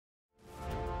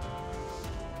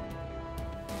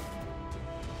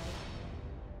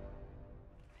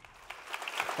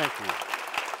Thank you.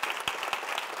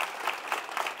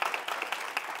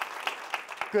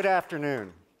 Good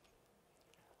afternoon.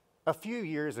 A few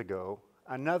years ago,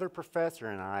 another professor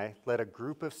and I led a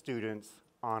group of students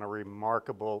on a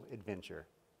remarkable adventure.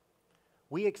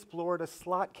 We explored a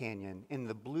slot canyon in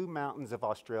the Blue Mountains of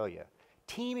Australia,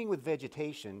 teeming with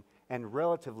vegetation and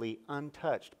relatively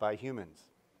untouched by humans.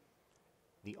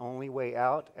 The only way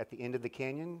out at the end of the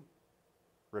canyon,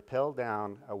 rappel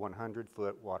down a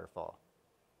 100-foot waterfall.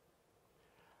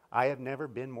 I have never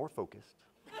been more focused.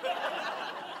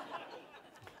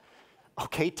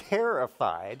 Okay,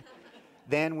 terrified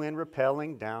than when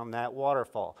rappelling down that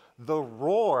waterfall. The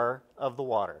roar of the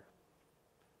water,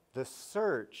 the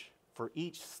search for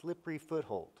each slippery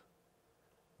foothold,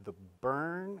 the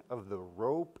burn of the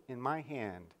rope in my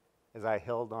hand as I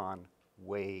held on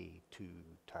way too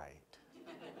tight.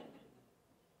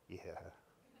 Yeah.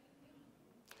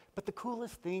 But the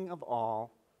coolest thing of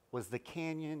all was the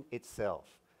canyon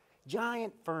itself.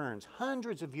 Giant ferns,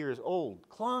 hundreds of years old,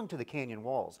 clung to the canyon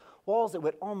walls, walls that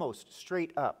went almost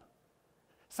straight up.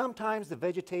 Sometimes the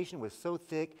vegetation was so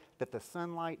thick that the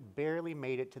sunlight barely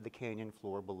made it to the canyon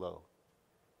floor below.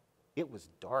 It was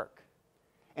dark,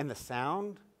 and the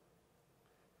sound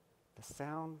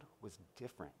was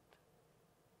different,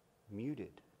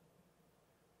 muted.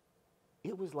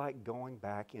 It was like going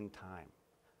back in time,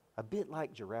 a bit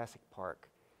like Jurassic Park.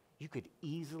 You could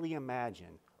easily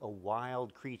imagine a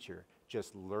wild creature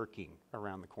just lurking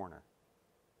around the corner.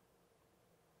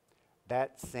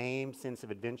 That same sense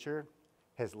of adventure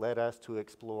has led us to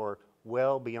explore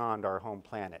well beyond our home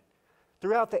planet.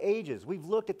 Throughout the ages, we've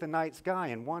looked at the night sky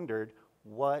and wondered,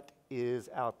 what is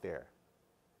out there?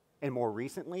 And more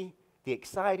recently, the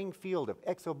exciting field of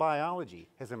exobiology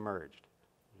has emerged.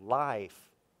 Life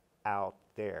out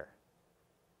there.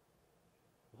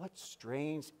 What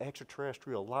strange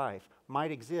extraterrestrial life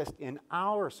might exist in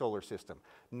our solar system?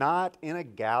 Not in a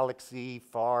galaxy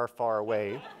far, far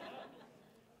away,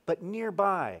 but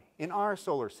nearby in our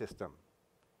solar system,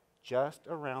 just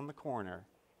around the corner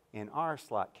in our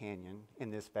slot canyon in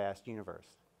this vast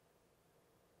universe.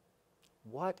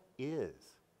 What is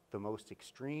the most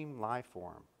extreme life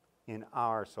form in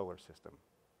our solar system?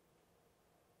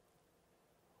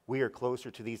 We are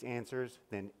closer to these answers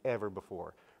than ever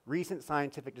before. Recent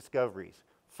scientific discoveries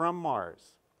from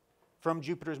Mars, from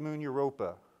Jupiter's moon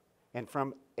Europa, and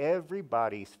from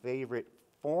everybody's favorite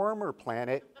former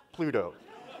planet, Pluto.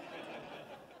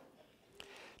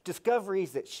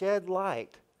 Discoveries that shed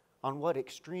light on what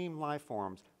extreme life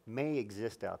forms may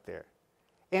exist out there.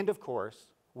 And of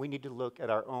course, we need to look at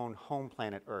our own home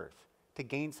planet Earth to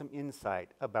gain some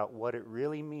insight about what it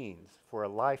really means for a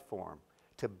life form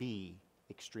to be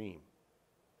extreme.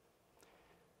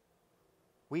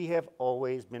 We have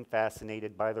always been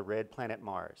fascinated by the red planet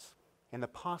Mars and the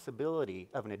possibility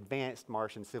of an advanced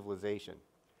Martian civilization.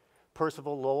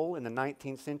 Percival Lowell in the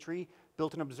 19th century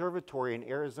built an observatory in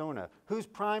Arizona whose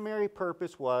primary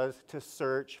purpose was to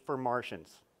search for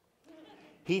Martians.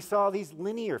 He saw these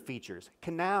linear features,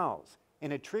 canals,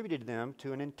 and attributed them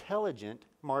to an intelligent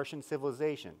Martian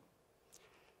civilization.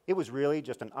 It was really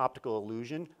just an optical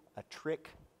illusion, a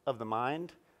trick of the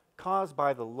mind, caused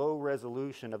by the low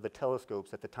resolution of the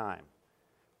telescopes at the time.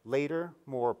 Later,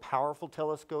 more powerful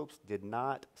telescopes did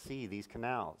not see these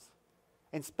canals.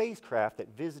 And spacecraft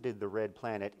that visited the red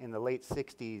planet in the late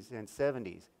 60s and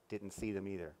 70s didn't see them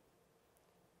either.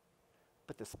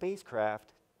 But the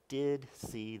spacecraft did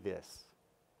see this.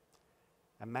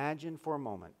 Imagine for a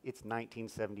moment, it's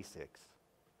 1976.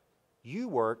 You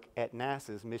work at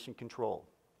NASA's Mission Control.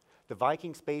 The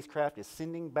Viking spacecraft is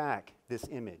sending back this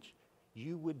image.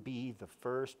 You would be the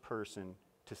first person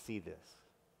to see this.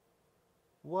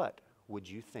 What would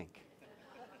you think?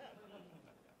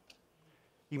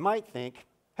 You might think,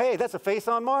 hey, that's a face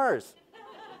on Mars.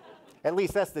 At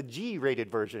least that's the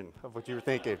G-rated version of what you were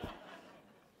thinking.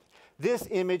 This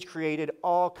image created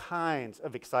all kinds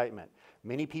of excitement.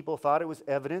 Many people thought it was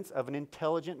evidence of an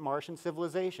intelligent Martian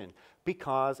civilization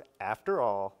because, after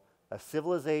all, a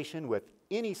civilization with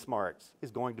any smarts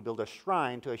is going to build a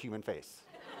shrine to a human face.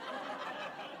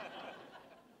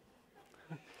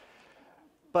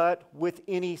 But with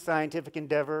any scientific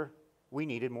endeavor, we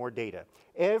needed more data.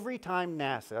 Every time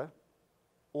NASA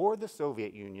or the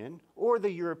Soviet Union or the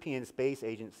European Space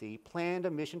Agency planned a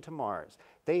mission to Mars,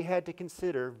 they had to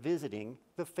consider visiting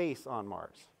the face on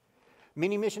Mars.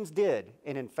 Many missions did,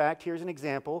 and in fact, here's an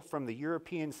example from the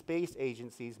European Space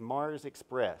Agency's Mars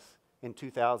Express in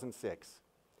 2006.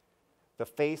 The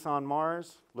face on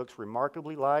Mars looks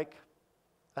remarkably like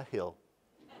a hill.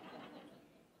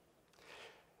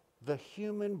 The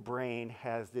human brain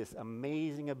has this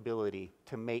amazing ability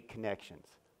to make connections,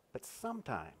 but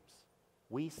sometimes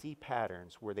we see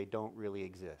patterns where they don't really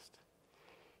exist.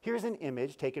 Here's an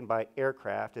image taken by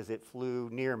aircraft as it flew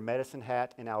near Medicine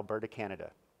Hat in Alberta,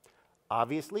 Canada.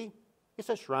 Obviously, it's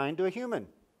a shrine to a human.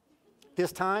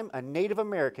 This time, a Native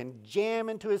American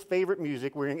jamming to his favorite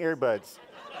music wearing earbuds.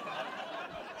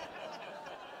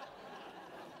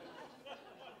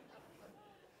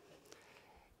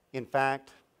 In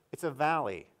fact, it's a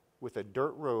valley with a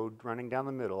dirt road running down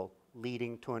the middle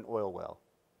leading to an oil well.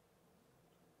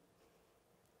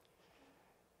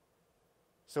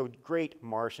 So great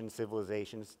Martian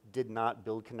civilizations did not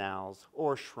build canals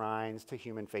or shrines to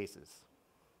human faces.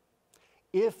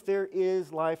 If there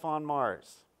is life on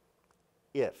Mars,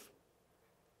 it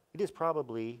is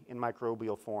probably in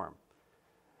microbial form.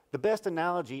 The best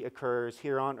analogy occurs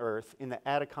here on Earth in the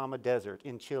Atacama Desert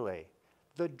in Chile,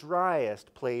 the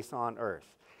driest place on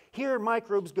Earth. Here,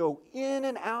 microbes go in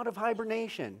and out of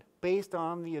hibernation based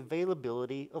on the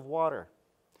availability of water.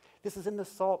 This is in the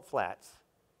salt flats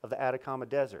of the Atacama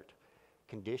Desert.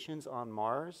 Conditions on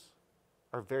Mars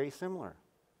are very similar.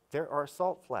 There are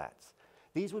salt flats.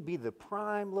 These would be the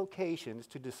prime locations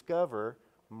to discover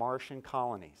Martian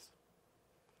colonies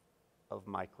of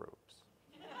microbes.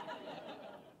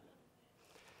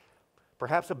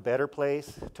 Perhaps a better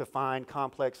place to find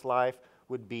complex life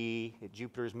would be at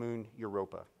Jupiter's moon,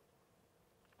 Europa.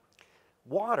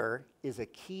 Water is a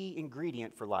key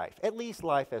ingredient for life, at least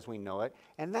life as we know it,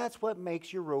 and that's what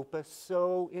makes Europa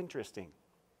so interesting.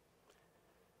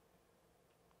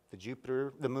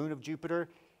 The moon of Jupiter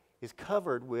is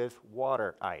covered with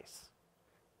water ice,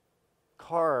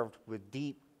 carved with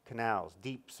deep canals,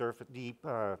 deep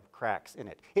cracks in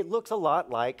it. It looks a lot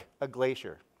like a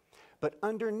glacier, but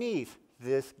underneath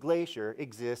this glacier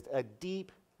exists a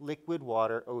deep liquid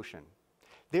water ocean.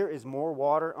 There is more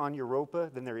water on Europa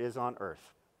than there is on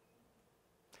Earth.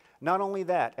 Not only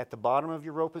that, at the bottom of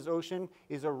Europa's ocean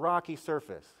is a rocky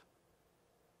surface,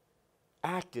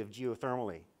 active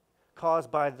geothermally,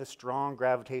 caused by the strong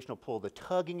gravitational pull, the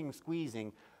tugging and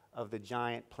squeezing of the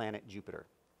giant planet Jupiter.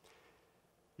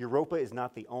 Europa is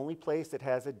not the only place that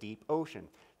has a deep ocean.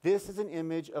 This is an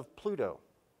image of Pluto,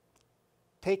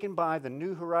 taken by the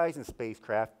New Horizons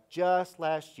spacecraft just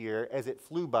last year as it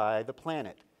flew by the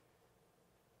planet.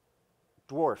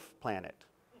 Dwarf planet.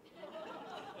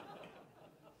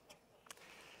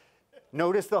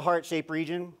 Notice the heart-shaped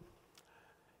region?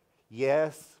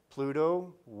 Yes,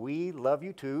 Pluto, we love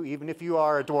you too, even if you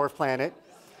are a dwarf planet.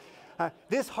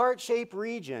 This heart-shaped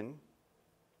region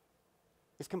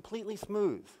is completely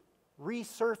smooth,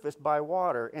 resurfaced by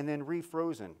water and then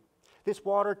refrozen. This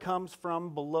water comes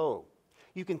from below.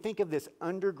 You can think of this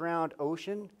underground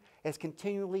ocean as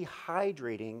continually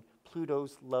hydrating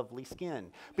Pluto's lovely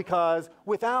skin, because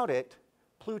without it,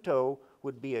 Pluto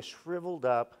would be a shriveled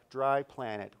up, dry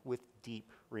planet with deep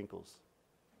wrinkles.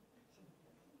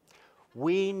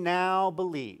 We now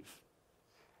believe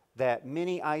that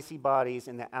many icy bodies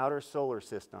in the outer solar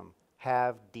system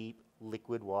have deep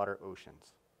liquid water oceans.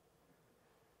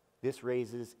 This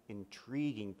raises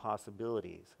intriguing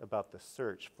possibilities about the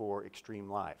search for extreme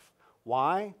life.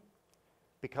 Why?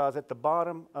 Because at the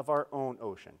bottom of our own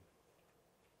ocean,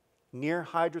 near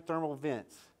hydrothermal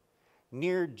vents,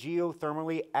 near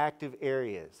geothermally active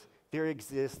areas, there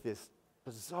exists this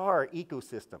bizarre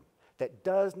ecosystem that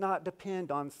does not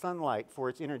depend on sunlight for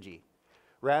its energy.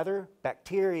 Rather,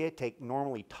 bacteria take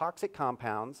normally toxic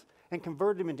compounds and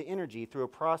convert them into energy through a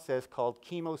process called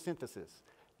chemosynthesis,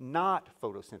 not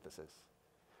photosynthesis.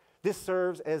 This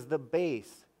serves as the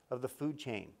base of the food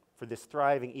chain for this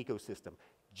thriving ecosystem.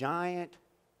 Giant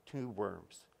tube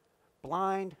worms,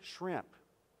 blind shrimp,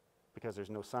 because there's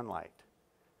no sunlight,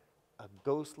 a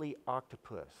ghostly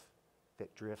octopus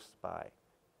that drifts by.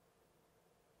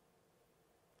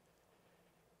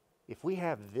 If we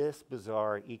have this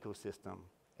bizarre ecosystem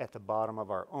at the bottom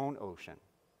of our own ocean,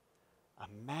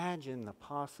 imagine the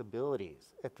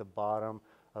possibilities at the bottom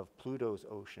of Pluto's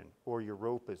ocean or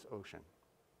Europa's ocean.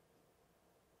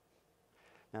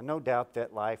 Now, no doubt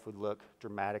that life would look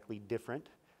dramatically different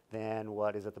than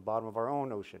what is at the bottom of our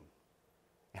own ocean,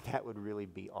 and that would really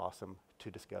be awesome to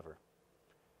discover.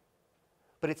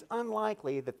 But it's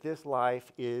unlikely that this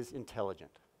life is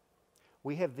intelligent.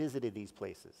 We have visited these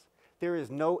places. There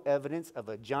is no evidence of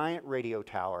a giant radio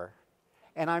tower,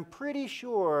 and I'm pretty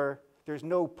sure there's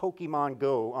no Pokemon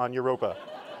Go on Europa.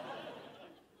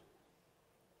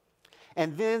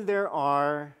 And then there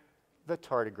are the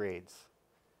tardigrades,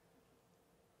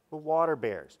 the water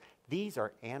bears. These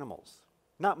are animals,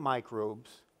 not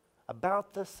microbes,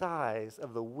 about the size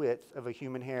of the width of a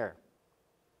human hair.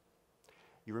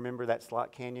 You remember that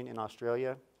slot canyon in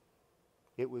Australia?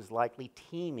 it was likely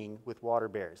teeming with water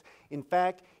bears. In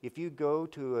fact, if you go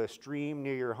to a stream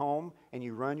near your home and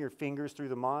you run your fingers through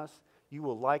the moss, you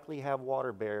will likely have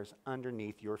water bears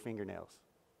underneath your fingernails.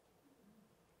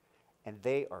 And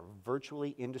they are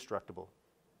virtually indestructible.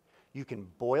 You can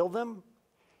boil them,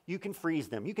 you can freeze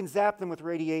them, you can zap them with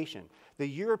radiation. The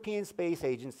European Space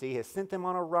Agency has sent them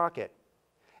on a rocket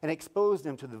and exposed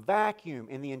them to the vacuum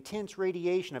and the intense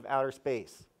radiation of outer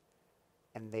space.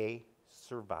 And they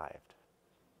survived.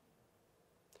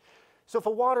 So if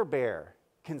a water bear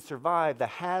can survive the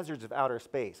hazards of outer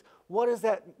space, what does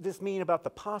this mean about the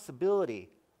possibility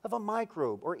of a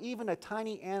microbe or even a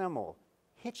tiny animal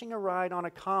hitching a ride on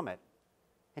a comet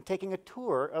and taking a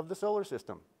tour of the solar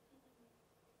system?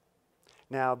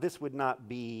 Now, this would not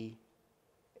be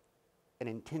an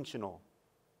intentional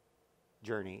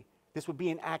journey. This would be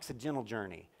an accidental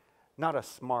journey, not a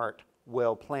smart,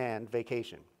 well-planned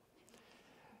vacation.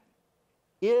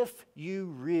 If you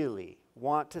really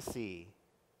want to see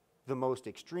the most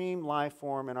extreme life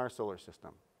form in our solar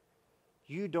system,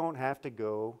 you don't have to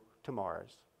go to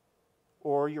Mars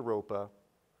or Europa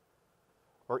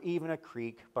or even a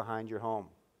creek behind your home.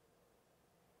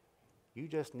 You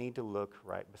just need to look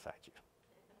right beside you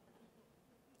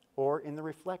or in the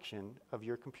reflection of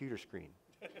your computer screen.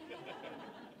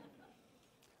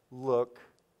 Look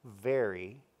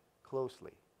very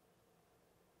closely.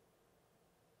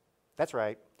 That's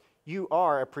right, you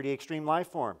are a pretty extreme life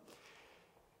form.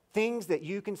 Things that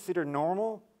you consider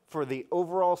normal for the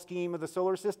overall scheme of the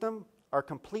solar system are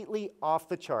completely off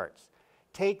the charts.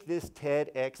 Take this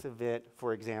TEDx event,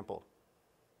 for example.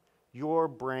 Your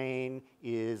brain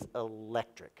is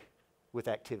electric with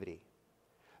activity.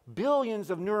 Billions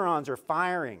of neurons are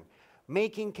firing,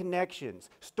 making connections,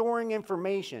 storing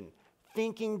information,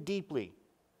 thinking deeply,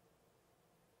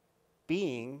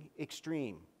 being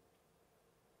extreme.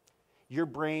 Your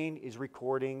brain is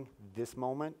recording this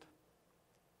moment,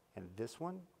 and this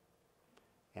one,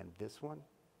 and this one,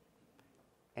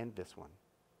 and this one.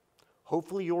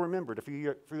 Hopefully you'll remember it a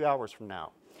few hours from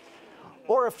now,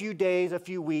 or a few days, a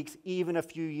few weeks, even a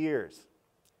few years.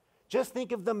 Just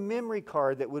think of the memory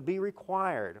card that would be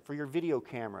required for your video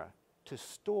camera to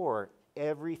store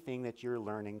everything that you're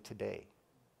learning today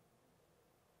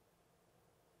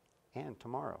and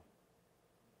tomorrow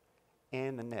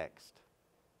and the next.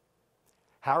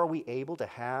 How are we able to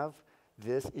have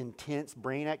this intense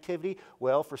brain activity?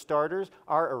 Well, for starters,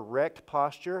 our erect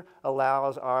posture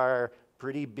allows our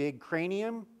pretty big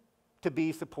cranium to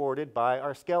be supported by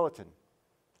our skeleton.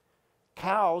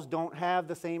 Cows don't have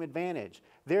the same advantage.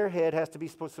 Their head has to be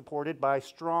supported by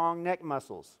strong neck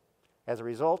muscles. As a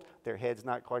result, their head's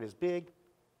not quite as big.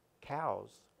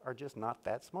 Cows are just not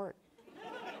that smart.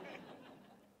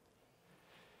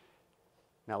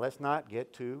 Now, let's not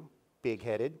get too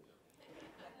big-headed.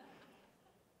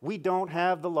 We don't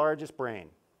have the largest brain.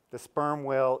 The sperm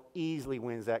whale easily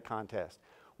wins that contest.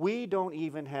 We don't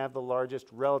even have the largest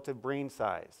relative brain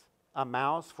size. A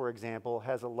mouse, for example,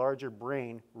 has a larger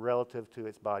brain relative to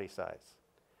its body size.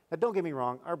 Now, don't get me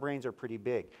wrong, our brains are pretty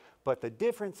big, but the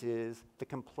difference is the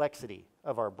complexity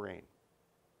of our brain.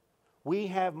 We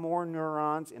have more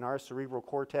neurons in our cerebral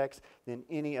cortex than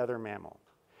any other mammal.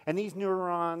 And these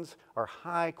neurons are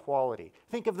high quality.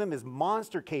 Think of them as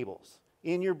monster cables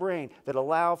in your brain that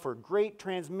allow for great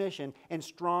transmission and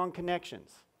strong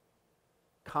connections.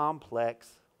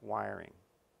 Complex wiring.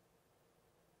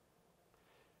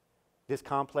 This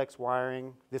complex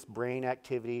wiring, this brain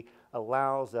activity,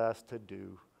 allows us to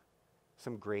do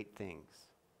some great things.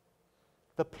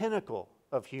 The pinnacle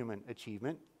of human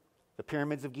achievement, the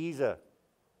pyramids of Giza,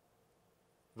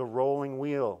 the rolling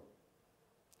wheel,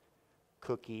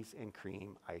 cookies and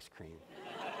cream ice cream.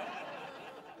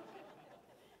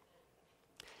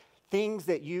 Things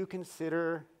that you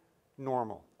consider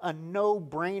normal, a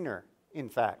no-brainer, in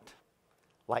fact,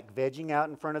 like vegging out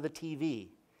in front of the TV.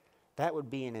 That would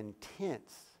be an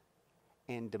intense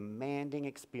and demanding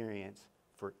experience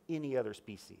for any other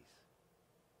species.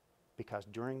 Because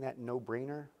during that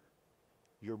no-brainer,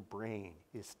 your brain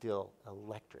is still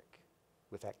electric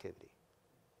with activity.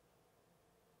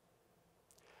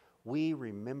 We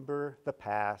remember the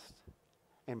past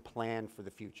and plan for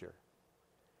the future.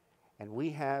 And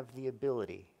we have the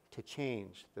ability to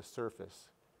change the surface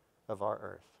of our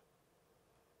Earth.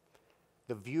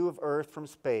 The view of Earth from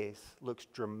space looks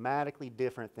dramatically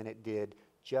different than it did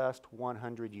just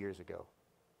 100 years ago.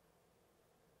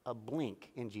 A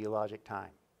blink in geologic time.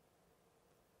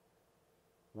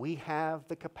 We have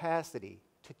the capacity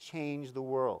to change the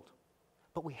world,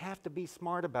 but we have to be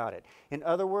smart about it. In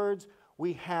other words,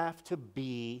 we have to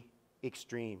be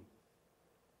extreme.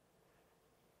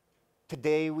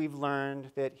 Today we've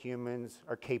learned that humans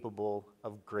are capable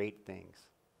of great things.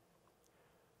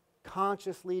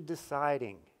 Consciously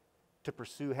deciding to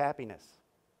pursue happiness.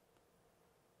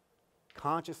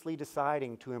 Consciously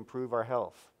deciding to improve our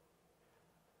health.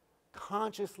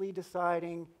 Consciously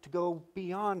deciding to go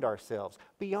beyond ourselves,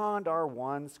 beyond our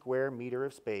 1 square meter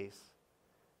of space,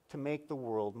 to make the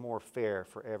world more fair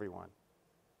for everyone.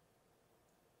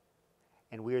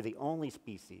 And we are the only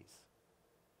species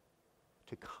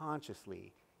to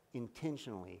consciously,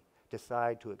 intentionally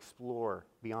decide to explore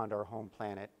beyond our home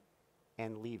planet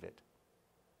and leave it.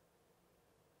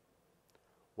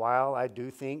 While I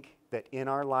do think that in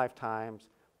our lifetimes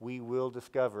we will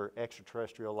discover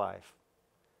extraterrestrial life,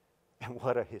 and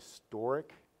what a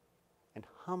historic and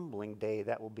humbling day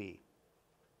that will be.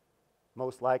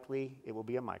 Most likely, it will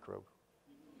be a microbe.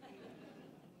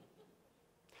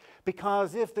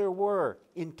 Because if there were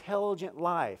intelligent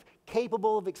life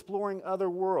capable of exploring other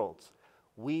worlds,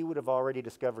 we would have already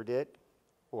discovered it,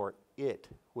 or it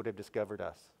would have discovered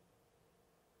us.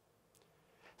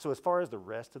 So as far as the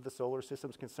rest of the solar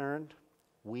system is concerned,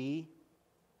 we,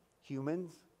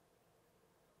 humans,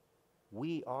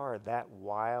 we are that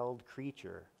wild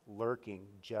creature lurking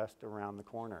just around the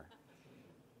corner.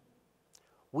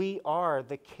 We are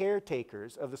the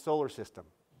caretakers of the solar system.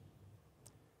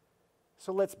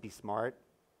 So let's be smart.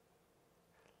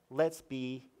 Let's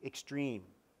be extreme.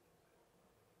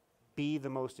 Be the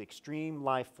most extreme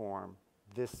life form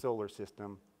this solar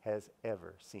system has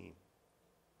ever seen.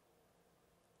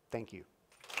 Thank you.